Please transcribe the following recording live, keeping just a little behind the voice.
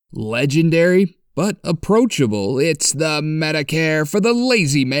Legendary, but approachable, it's the Medicare for the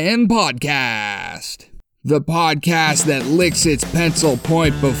Lazy Man podcast. The podcast that licks its pencil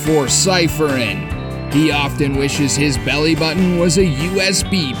point before ciphering. He often wishes his belly button was a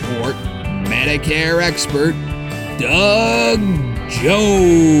USB port. Medicare expert, Doug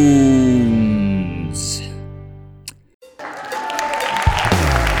Jones.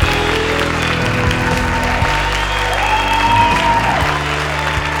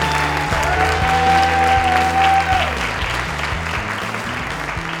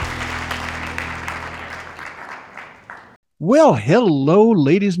 Well, hello,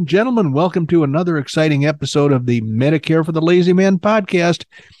 ladies and gentlemen. Welcome to another exciting episode of the Medicare for the Lazy Man podcast.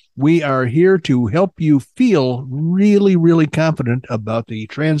 We are here to help you feel really confident about the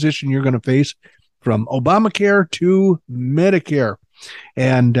transition you're going to face from Obamacare to Medicare.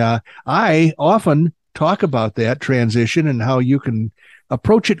 And I often talk about that transition and how you can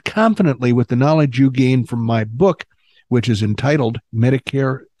approach it confidently with the knowledge you gain from my book, which is entitled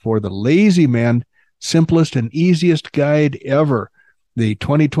Medicare for the Lazy Man, Simplest and Easiest Guide Ever. The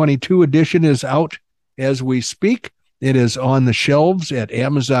 2022 edition is out as we speak. It is on the shelves at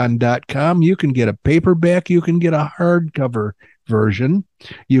Amazon.com. You can get a paperback. You can get a hardcover version.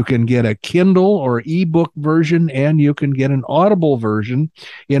 You can get a Kindle or ebook version, and you can get an Audible version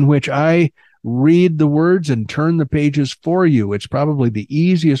in which I read the words and turn the pages for you. It's probably the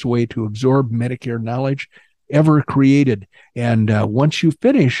easiest way to absorb Medicare knowledge ever created. And once you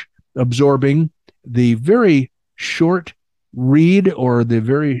finish absorbing the very short read or the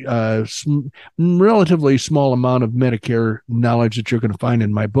very relatively small amount of Medicare knowledge that you're going to find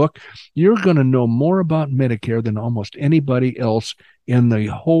in my book, you're going to know more about Medicare than almost anybody else in the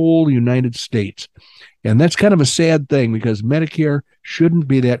whole United States. And that's kind of a sad thing because Medicare shouldn't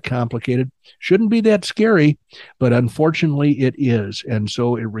be that complicated, shouldn't be that scary, but unfortunately it is. And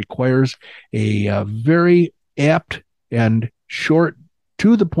so it requires a very apt and short,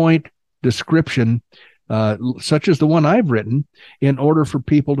 to the point description, such as the one I've written, in order for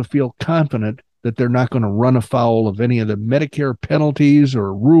people to feel confident that they're not going to run afoul of any of the Medicare penalties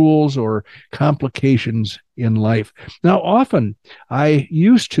or rules or complications in life. Now, often I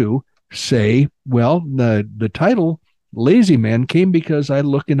used to say, well, the title Lazy Man came because I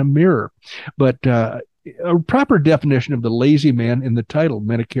look in a mirror. But a proper definition of the lazy man in the title,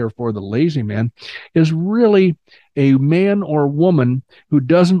 Medicare for the Lazy Man, is really a man or woman who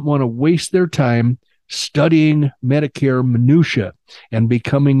doesn't want to waste their time studying Medicare minutia and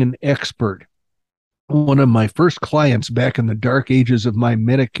becoming an expert. One of my first clients back in the dark ages of my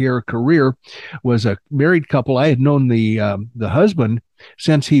Medicare career was a married couple. I had known the husband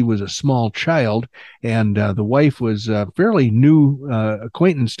since he was a small child, and the wife was a fairly new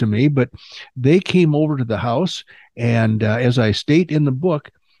acquaintance to me, but they came over to the house, and as I state in the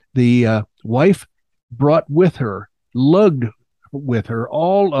book, the wife brought with her, lugged with her,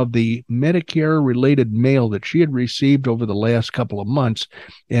 all of the Medicare-related mail that she had received over the last couple of months,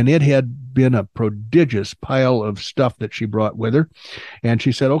 and it had been a prodigious pile of stuff that she brought with her. And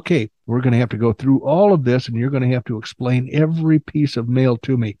she said, okay, we're going to have to go through all of this, and you're going to have to explain every piece of mail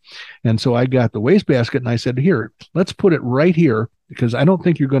to me. And so I got the wastebasket, and I said, here, let's put it right here, because I don't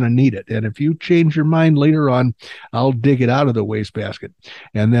think you're going to need it. And if you change your mind later on, I'll dig it out of the wastebasket.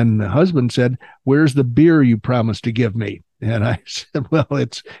 And then the husband said, where's the beer you promised to give me? And I said, well,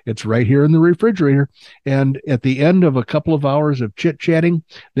 it's right here in the refrigerator. And at the end of a couple of hours of chit-chatting,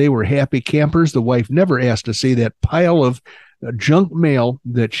 they were happy campers. The wife never asked to see that pile of junk mail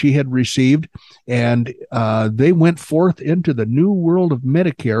that she had received. And they went forth into the new world of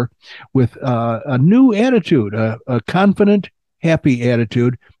Medicare with a new attitude, a confident, happy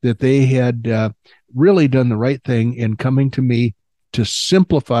attitude that they had really done the right thing in coming to me to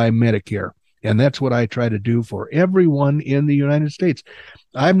simplify Medicare. And that's what I try to do for everyone in the United States.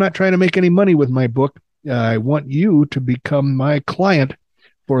 I'm not trying to make any money with my book. I want you to become my client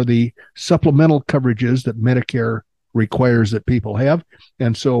for the supplemental coverages that Medicare requires that people have.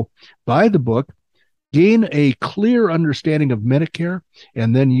 And so buy the book, gain a clear understanding of Medicare,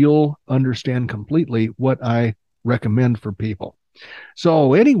 and then you'll understand completely what I recommend for people.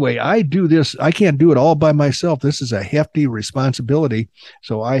 So anyway, I do this. I can't do it all by myself. This is a hefty responsibility.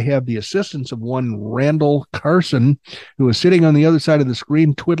 So I have the assistance of one Randall Carson, who is sitting on the other side of the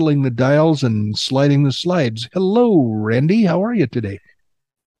screen, twiddling the dials and sliding the slides. Hello, Randy. How are you today?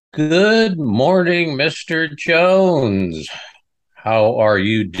 Good morning, Mr. Jones. How are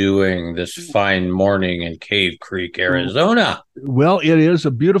you doing this fine morning in Cave Creek, Arizona? Well, it is a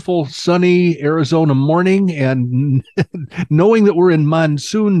beautiful, sunny Arizona morning, and knowing that we're in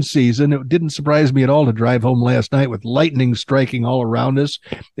monsoon season, it didn't surprise me at all to drive home last night with lightning striking all around us.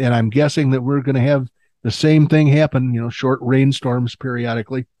 And I'm guessing that we're going to have the same thing happen, short rainstorms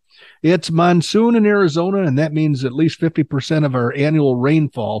periodically. It's monsoon in Arizona, and that means at least 50% of our annual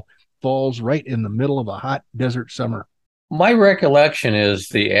rainfall falls right in the middle of a hot desert summer. My recollection is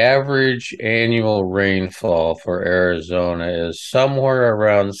the average annual rainfall for Arizona is somewhere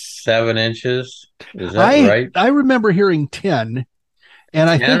around 7 inches. Is that right? I remember hearing 10,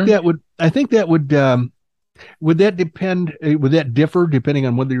 and 10? I think that would that depend, would that differ depending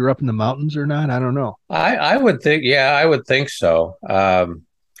on whether you're up in the mountains or not? I don't know. I would think, yeah, I would think so.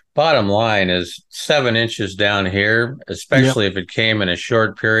 Bottom line is 7 inches down here, Yep. especially if it came in a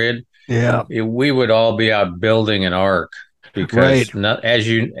short period. Yeah. We would all be out building an ark Right. because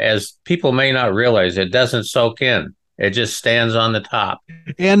as people may not realize, it doesn't soak in. It just stands on the top.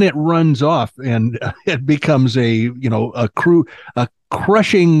 And it runs off, and it becomes a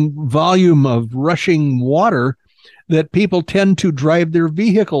crushing volume of rushing water that people tend to drive their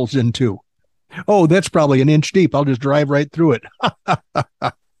vehicles into. Oh, that's probably an inch deep. I'll just drive right through it.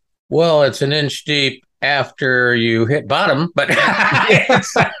 Well, it's an inch deep after you hit bottom, but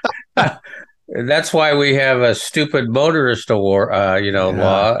that's why we have a stupid motorist award,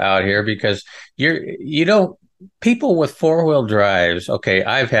 law out here because you don't people with four-wheel drives. Okay,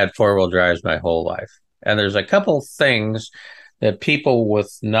 I've had four-wheel drives my whole life, and there's a couple things that people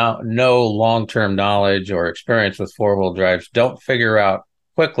with no long-term knowledge or experience with four-wheel drives don't figure out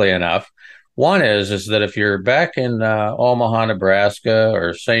quickly enough. One is that if you're back in Omaha, Nebraska,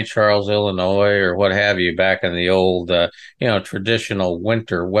 or St. Charles, Illinois, or what have you, back in the old, traditional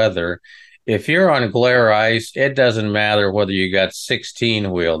winter weather, if you're on glare ice, it doesn't matter whether you got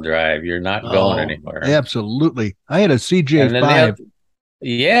 16-wheel drive. You're not going anywhere. Absolutely. I had a CJ5.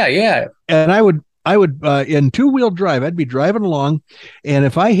 Yeah. And I would in two-wheel drive, I'd be driving along, and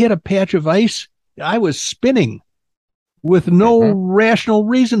if I hit a patch of ice, I was spinning with no rational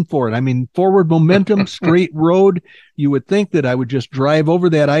reason for it. I mean, forward momentum, straight road. You would think that I would just drive over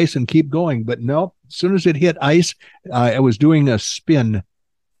that ice and keep going, but no. As soon as it hit ice, I was doing a spin.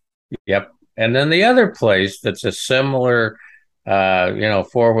 Yep. And then the other place that's a similar,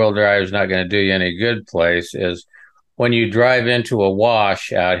 four-wheel drive is not going to do you any good place is when you drive into a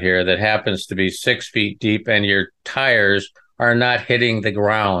wash out here that happens to be 6 feet deep and your tires are not hitting the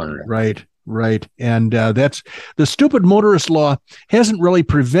ground. Right. And that's the stupid motorist law hasn't really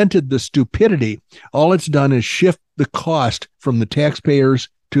prevented the stupidity. All it's done is shift the cost from the taxpayers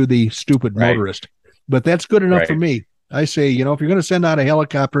to the stupid motorist. But that's good enough for me. I say, if you're going to send out a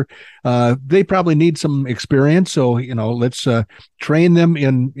helicopter, they probably need some experience. So, let's train them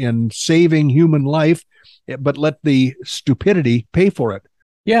in saving human life, but let the stupidity pay for it.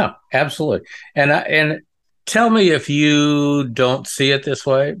 Yeah, absolutely. And tell me if you don't see it this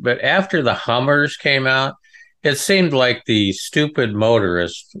way, but after the Hummers came out, it seemed like the stupid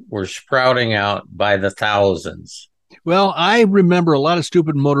motorists were sprouting out by the thousands. Well, I remember a lot of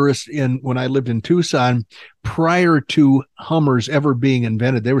stupid motorists when I lived in Tucson prior to Hummers ever being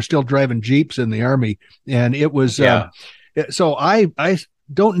invented. They were still driving Jeeps in the Army, and it was so I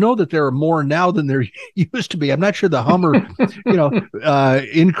don't know that there are more now than there used to be. I'm not sure the Hummer,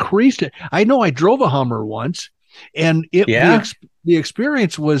 increased it. I know I drove a Hummer once, and the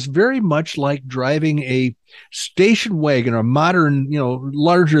experience was very much like driving a station wagon, or a modern,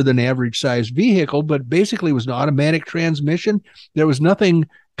 larger than average size vehicle, but basically it was an automatic transmission. There was nothing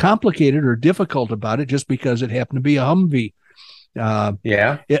complicated or difficult about it just because it happened to be a Humvee.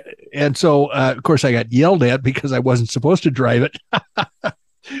 And so, of course, I got yelled at because I wasn't supposed to drive it.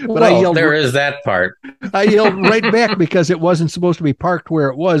 But I yelled. There is that part. I yelled right back because it wasn't supposed to be parked where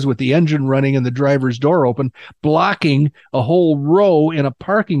it was, with the engine running and the driver's door open, blocking a whole row in a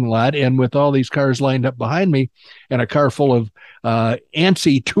parking lot, and with all these cars lined up behind me, and a car full of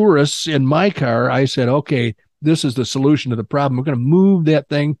antsy tourists in my car. I said, "Okay, this is the solution to the problem. We're going to move that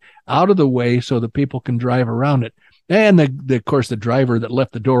thing out of the way so that people can drive around it." And of course, the driver that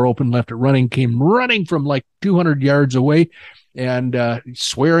left the door open, left it running, came running from like 200 yards away and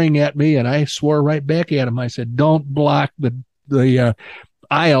swearing at me. And I swore right back at him. I said, "Don't block the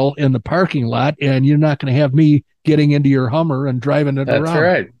aisle in the parking lot, and you're not going to have me getting into your Hummer and driving it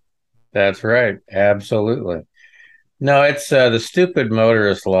around." That's right. Absolutely. No, it's the stupid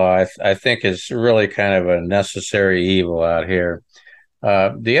motorist law, I think, is really kind of a necessary evil out here.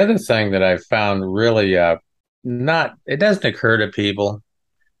 The other thing that I found really it doesn't occur to people,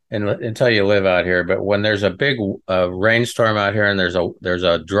 and until you live out here, but when there's a big rainstorm out here and there's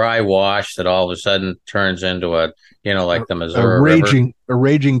a dry wash that all of a sudden turns into like the Missouri River. A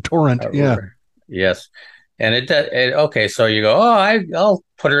raging torrent. Yeah. Yes. And okay, so you go, I'll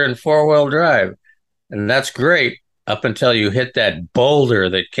put her in 4-wheel drive. And that's great up until you hit that boulder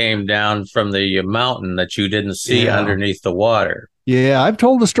that came down from the mountain that you didn't see underneath the water. Yeah, I've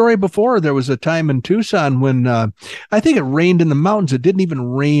told the story before. There was a time in Tucson when I think it rained in the mountains. It didn't even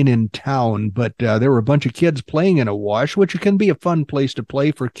rain in town, but there were a bunch of kids playing in a wash, which can be a fun place to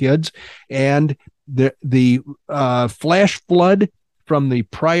play for kids. And the flash flood from the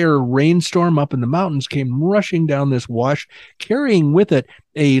prior rainstorm up in the mountains came rushing down this wash, carrying with it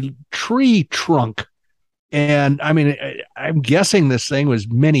a tree trunk. And I mean, I'm guessing this thing was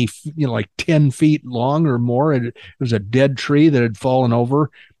many, like 10 feet long or more. It was a dead tree that had fallen over,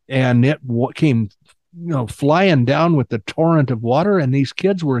 and it came, flying down with the torrent of water, and these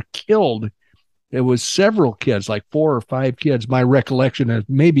kids were killed. It was several kids, like 4 or 5 kids. My recollection is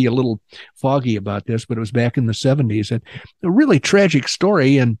maybe a little foggy about this, but it was back in the 70s. And a really tragic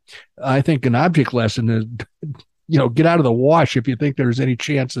story. And I think an object lesson is, get out of the wash if you think there's any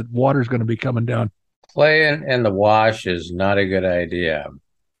chance that water's going to be coming down. Playing in the wash is not a good idea.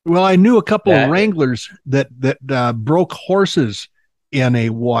 Well, I knew a couple of wranglers that broke horses in a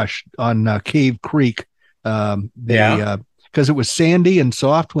wash on Cave Creek. Because it was sandy and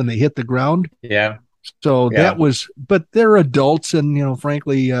soft when they hit the ground. Yeah. So that was, but they're adults, and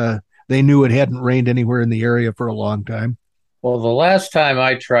frankly, they knew it hadn't rained anywhere in the area for a long time. Well, the last time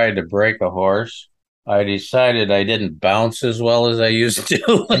I tried to break a horse, I decided I didn't bounce as well as I used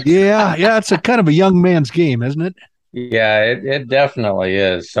to. yeah, it's a kind of a young man's game, isn't it? Yeah, it definitely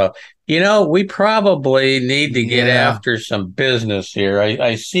is. So, we probably need to get after some business here.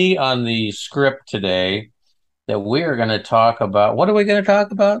 I see on the script today that we are going to talk about. What are we going to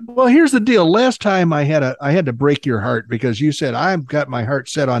talk about? Well, here's the deal. Last time I had to break your heart because you said I've got my heart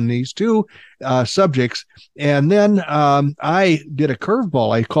set on these 2 subjects, and then I did a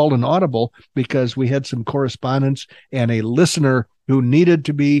curveball. I called an audible because we had some correspondence and a listener who needed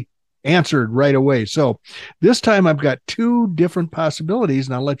to be answered right away. So this time I've got 2 different possibilities,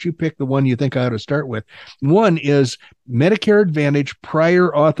 and I'll let you pick the one you think I ought to start with. One is Medicare Advantage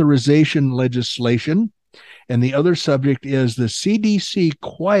prior authorization legislation. And the other subject is the CDC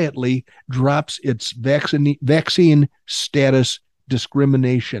quietly drops its vaccine status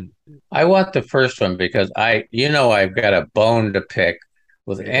discrimination. I want the first one because I've got a bone to pick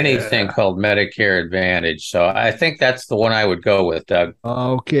with anything called Medicare Advantage. So I think that's the one I would go with, Doug.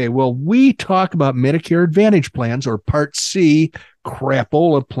 Okay. Well, we talk about Medicare Advantage plans, or Part C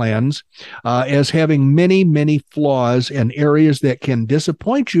crapola plans, as having many, many flaws and areas that can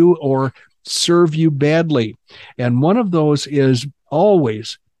disappoint you or serve you badly. And one of those is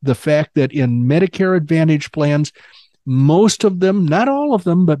always the fact that in Medicare Advantage plans, most of them, not all of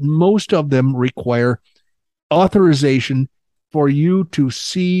them, but most of them require authorization for you to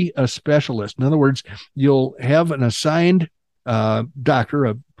see a specialist. In other words, you'll have an assigned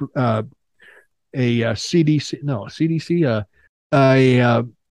doctor, a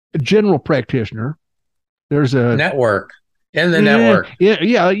general practitioner. There's a network. In the network.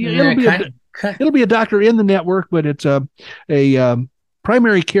 It'll be a doctor in the network, but it's a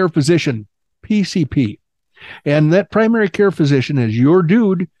primary care physician, PCP. And that primary care physician is your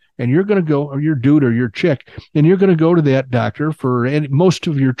dude, and you're going to go, or your dude or your chick, and you're going to go to that doctor for most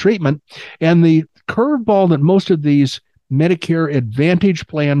of your treatment. And the curveball that most of these Medicare Advantage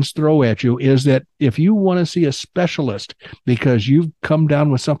plans throw at you is that if you want to see a specialist because you've come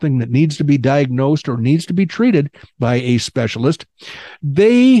down with something that needs to be diagnosed or needs to be treated by a specialist,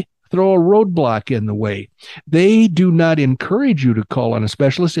 they throw a roadblock in the way. They do not encourage you to call on a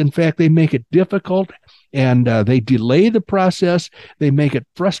specialist. In fact, they make it difficult, and they delay the process. They make it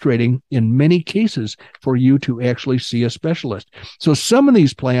frustrating in many cases for you to actually see a specialist. So some of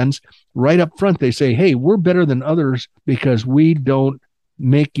these plans, right up front, they say, hey, we're better than others because we don't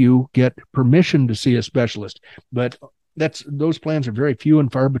make you get permission to see a specialist. But those plans are very few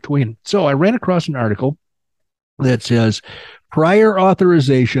and far between. So I ran across an article that says prior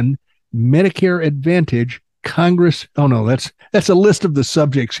authorization, Medicare Advantage, Congress. Oh no, that's a list of the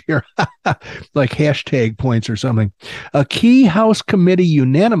subjects here, like hashtag points or something. A key House committee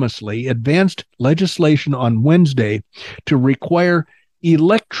unanimously advanced legislation on Wednesday to require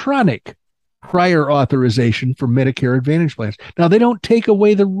electronic prior authorization for Medicare Advantage plans. Now, they don't take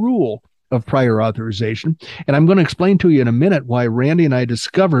away the rule of prior authorization. And I'm going to explain to you in a minute why Randy and I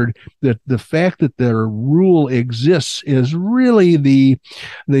discovered that the fact that their rule exists is really the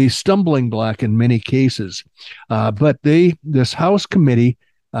stumbling block in many cases. But this House committee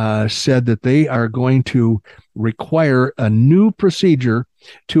said that they are going to require a new procedure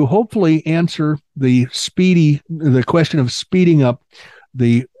to hopefully answer the question of speeding up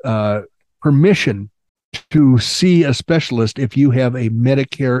the permission to see a specialist if you have a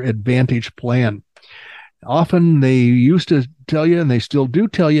Medicare Advantage plan. Often they used to tell you, and they still do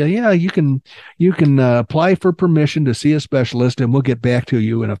tell you, yeah, you can apply for permission to see a specialist, and we'll get back to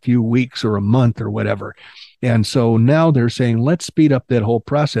you in a few weeks or a month or whatever. And so now they're saying, let's speed up that whole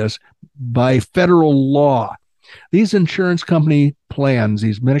process by federal law. These insurance company plans,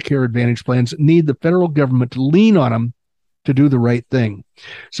 these Medicare Advantage plans, need the federal government to lean on them to do the right thing.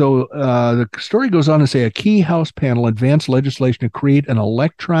 So the story goes on to say a key House panel advanced legislation to create an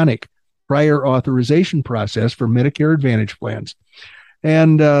electronic prior authorization process for Medicare Advantage plans.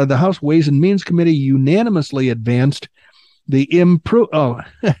 And the House Ways and Means Committee unanimously advanced the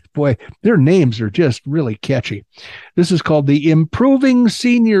boy, their names are just really catchy. This is called the Improving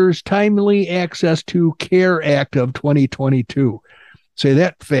Seniors Timely Access to Care Act of 2022. Say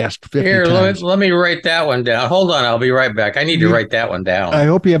that fast 50 Here, times. let me write that one down. Hold on, I'll be right back. I need to write that one down. I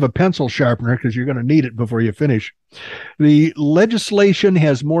hope you have a pencil sharpener because you're going to need it before you finish. The legislation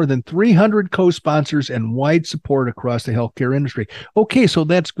has more than 300 co-sponsors and wide support across the healthcare industry. Okay, so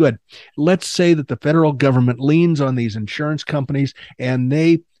that's good. Let's say that the federal government leans on these insurance companies and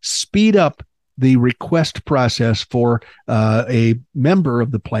they speed up the request process for a member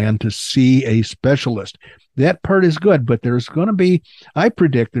of the plan to see a specialist. That part is good, but I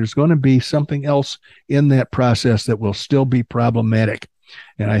predict there's going to be something else in that process that will still be problematic.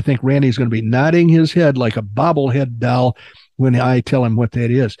 And I think Randy's going to be nodding his head like a bobblehead doll when I tell him what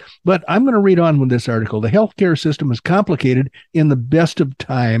that is. But I'm going to read on with this article. The healthcare system is complicated in the best of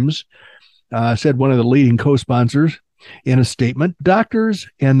times, said one of the leading co-sponsors in a statement. Doctors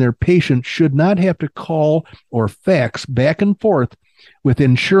and their patients should not have to call or fax back and forth with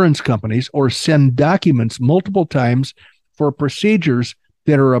insurance companies or send documents multiple times for procedures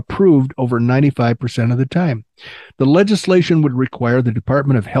that are approved over 95% of the time. The legislation would require the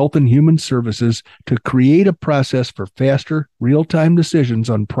Department of Health and Human Services to create a process for faster, real-time decisions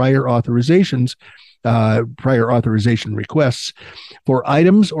on prior authorization requests for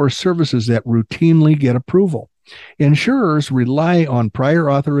items or services that routinely get approval. Insurers rely on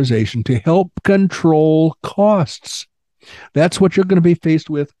prior authorization to help control costs. That's what you're going to be faced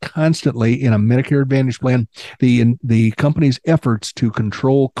with constantly in a Medicare Advantage plan, the company's efforts to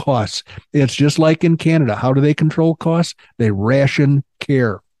control costs. It's just like in Canada. How do they control costs? They ration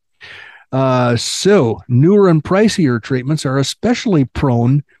care. So newer and pricier treatments are especially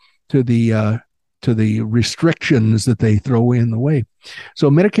prone to the restrictions that they throw in the way.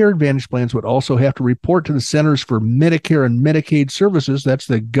 So Medicare Advantage plans would also have to report to the Centers for Medicare and Medicaid Services. That's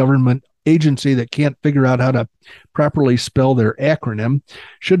the government agency that can't figure out how to properly spell their acronym.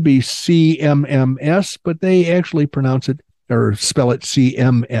 Should be CMMS, but they actually pronounce it or spell it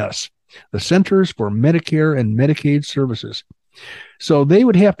CMS, the Centers for Medicare and Medicaid Services. So they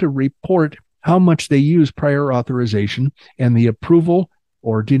would have to report how much they use prior authorization and the approval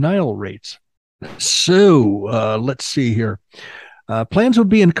or denial rates. So let's see here. Plans would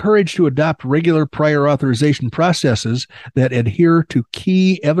be encouraged to adopt regular prior authorization processes that adhere to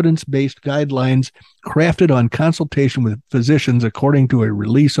key evidence-based guidelines crafted on consultation with physicians according to a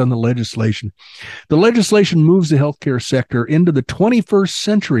release on the legislation. The legislation moves the healthcare sector into the 21st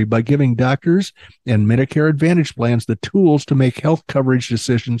century by giving doctors and Medicare Advantage plans the tools to make health coverage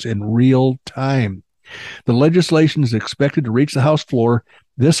decisions in real time. The legislation is expected to reach the House floor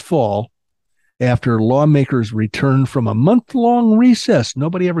this fall after lawmakers return from a month-long recess.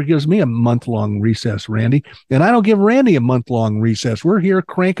 Nobody ever gives me a month-long recess, Randy. And I don't give Randy a month-long recess. We're here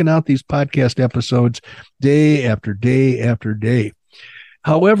cranking out these podcast episodes day after day after day.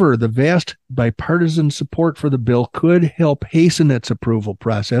 However, the vast bipartisan support for the bill could help hasten its approval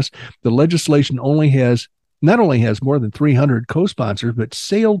process. The legislation not only has more than 300 co-sponsors, but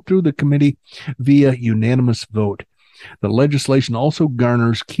sailed through the committee via unanimous vote. The legislation also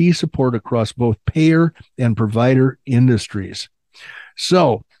garners key support across both payer and provider industries.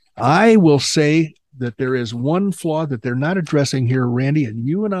 So I will say that there is one flaw that they're not addressing here, Randy, and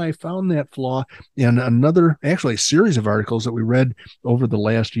you and I found that flaw in another, actually, series of articles that we read over the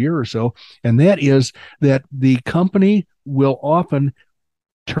last year or so, and that is that the company will often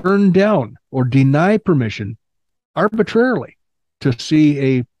turn down or deny permission arbitrarily to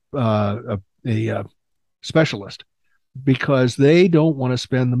see a specialist, because they don't want to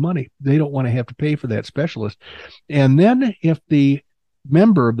spend the money. They don't want to have to pay for that specialist. And then if the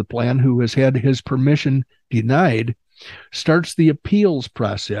member of the plan who has had his permission denied starts the appeals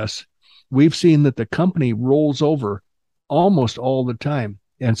process, we've seen that the company rolls over almost all the time.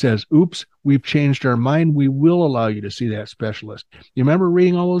 and says, oops, we've changed our mind. We will allow you to see that specialist. You remember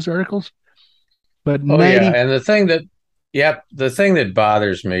reading all those articles? But yeah. And the thing that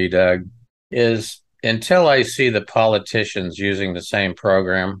bothers me, Doug, is until I see the politicians using the same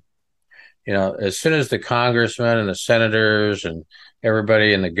program, as soon as the congressmen and the senators and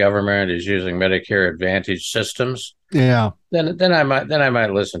everybody in the government is using Medicare Advantage systems, yeah, then I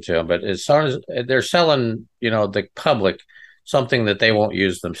might listen to them. But as soon as they're selling, the public something that they won't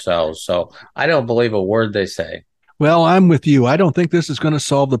use themselves, so I don't believe a word they say. Well, I'm with you. I don't think this is going to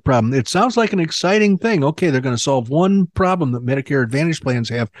solve the problem. It sounds like an exciting thing. Okay, they're going to solve one problem that Medicare Advantage plans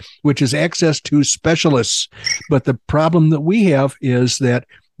have, which is access to specialists. But the problem that we have is that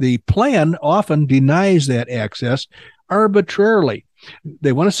the plan often denies that access arbitrarily.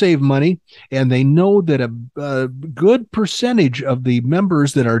 They want to save money, and they know that a good percentage of the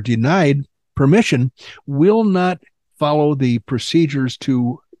members that are denied permission will not follow the procedures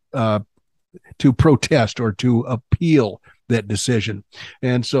to protest or to appeal that decision.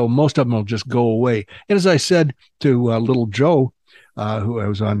 And so most of them will just go away. And as I said to Little Joe, who I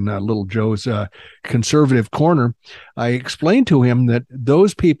was on Little Joe's conservative corner, I explained to him that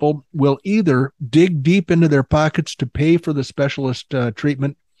those people will either dig deep into their pockets to pay for the specialist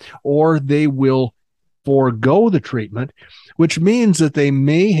treatment, or they will forego the treatment, which means that they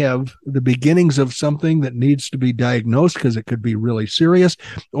may have the beginnings of something that needs to be diagnosed because it could be really serious,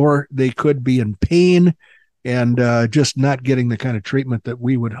 or they could be in pain and just not getting the kind of treatment that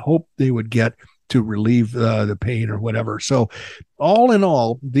we would hope they would get to relieve the pain or whatever. So all in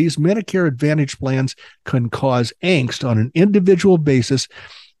all, these Medicare Advantage plans can cause angst on an individual basis,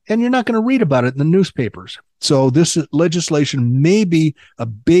 and you're not going to read about it in the newspapers. So this legislation may be a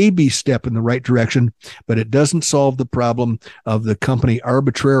baby step in the right direction, but it doesn't solve the problem of the company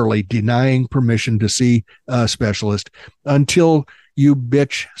arbitrarily denying permission to see a specialist until you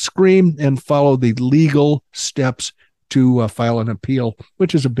bitch, scream, and follow the legal steps to file an appeal,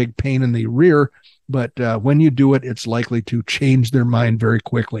 which is a big pain in the rear. But when you do it, it's likely to change their mind very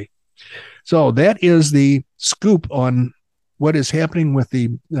quickly. So that is the scoop on what is happening with the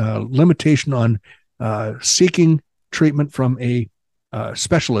limitation on seeking treatment from a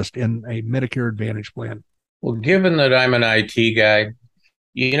specialist in a Medicare Advantage plan. Well, given that I'm an IT guy,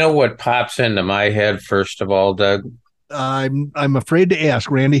 you know what pops into my head first of all, Doug? I'm afraid to ask,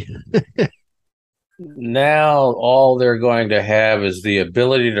 Randy. Now all they're going to have is the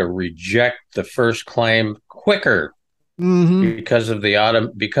ability to reject the first claim quicker because of the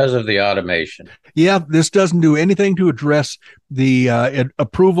automation. Yeah, this doesn't do anything to address the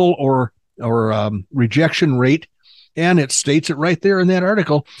approval or rejection rate, and it states it right there in that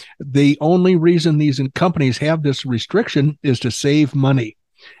article. The only reason these companies have this restriction is to save money.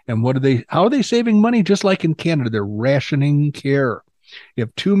 And how are they saving money? Just like in Canada, they're rationing care.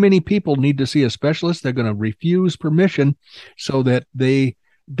 If too many people need to see a specialist, they're going to refuse permission so that they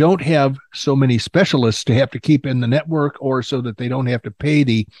don't have so many specialists to have to keep in the network, or so that they don't have to pay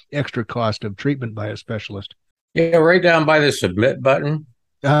the extra cost of treatment by a specialist. Yeah, right down by the submit button,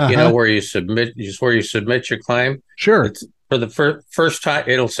 where you submit your claim. Sure. It's for the first time,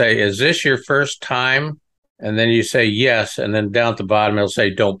 it'll say, "Is this your first time?" And then you say yes, and then down at the bottom it'll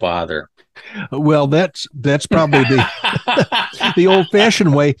say, "Don't bother." Well, that's probably the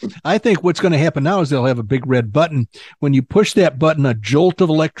old-fashioned way. I think what's going to happen now is they'll have a big red button. When you push that button, a jolt of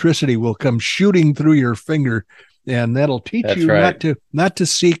electricity will come shooting through your finger, and that'll teach you not to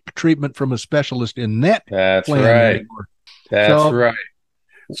seek treatment from a specialist in that plan anymore. That's right.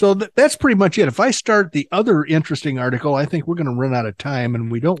 So that's pretty much it. If I start the other interesting article, I think we're going to run out of time,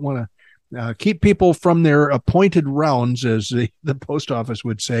 and we don't want to keep people from their appointed rounds, as the post office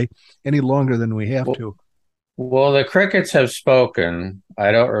would say, any longer than we have to. Well, the crickets have spoken.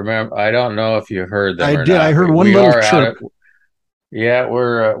 I don't know if you heard them. I did. I heard one little chirp.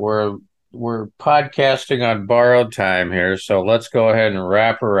 We're podcasting on borrowed time here, so let's go ahead and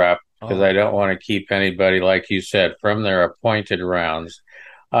wrap her up, because I don't want to keep anybody, like you said, from their appointed rounds.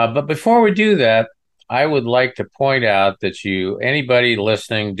 But before we do that, I would like to point out that anybody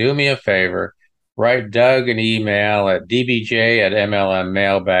listening, do me a favor, write Doug an email at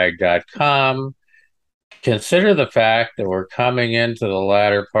dbj@mlmmailbag.com. Consider the fact that we're coming into the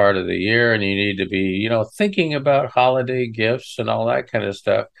latter part of the year, and you need to be, thinking about holiday gifts and all that kind of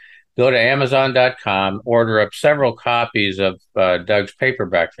stuff. Go to Amazon.com, order up several copies of Doug's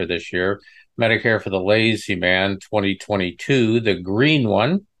paperback for this year, Medicare for the Lazy Man 2022, the green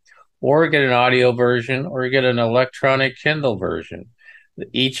one, or get an audio version, or get an electronic Kindle version.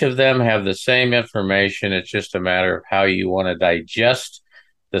 Each of them have the same information. It's just a matter of how you want to digest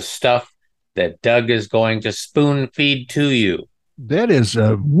the stuff that Doug is going to spoon feed to you. That is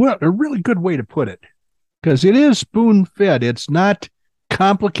a really good way to put it, because it is spoon fed. It's not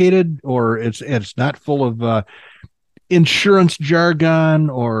complicated, or it's not full of insurance jargon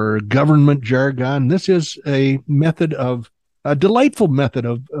or government jargon. This is a delightful method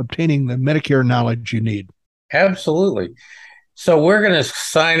of obtaining the Medicare knowledge you need. Absolutely. So we're going to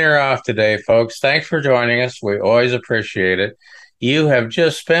sign her off today, folks. Thanks for joining us. We always appreciate it. You have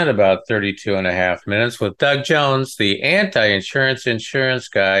just spent about 32 and a half minutes with Doug Jones, the anti-insurance insurance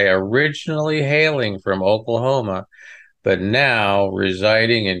guy, originally hailing from Oklahoma, but now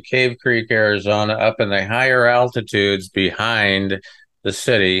residing in Cave Creek, Arizona, up in the higher altitudes behind the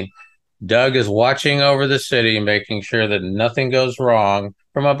city. Doug is watching over the city, making sure that nothing goes wrong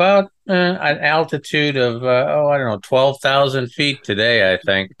from about an altitude of, 12,000 feet today, I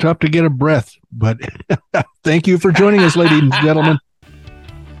think. Tough to get a breath, but thank you for joining us, ladies and gentlemen.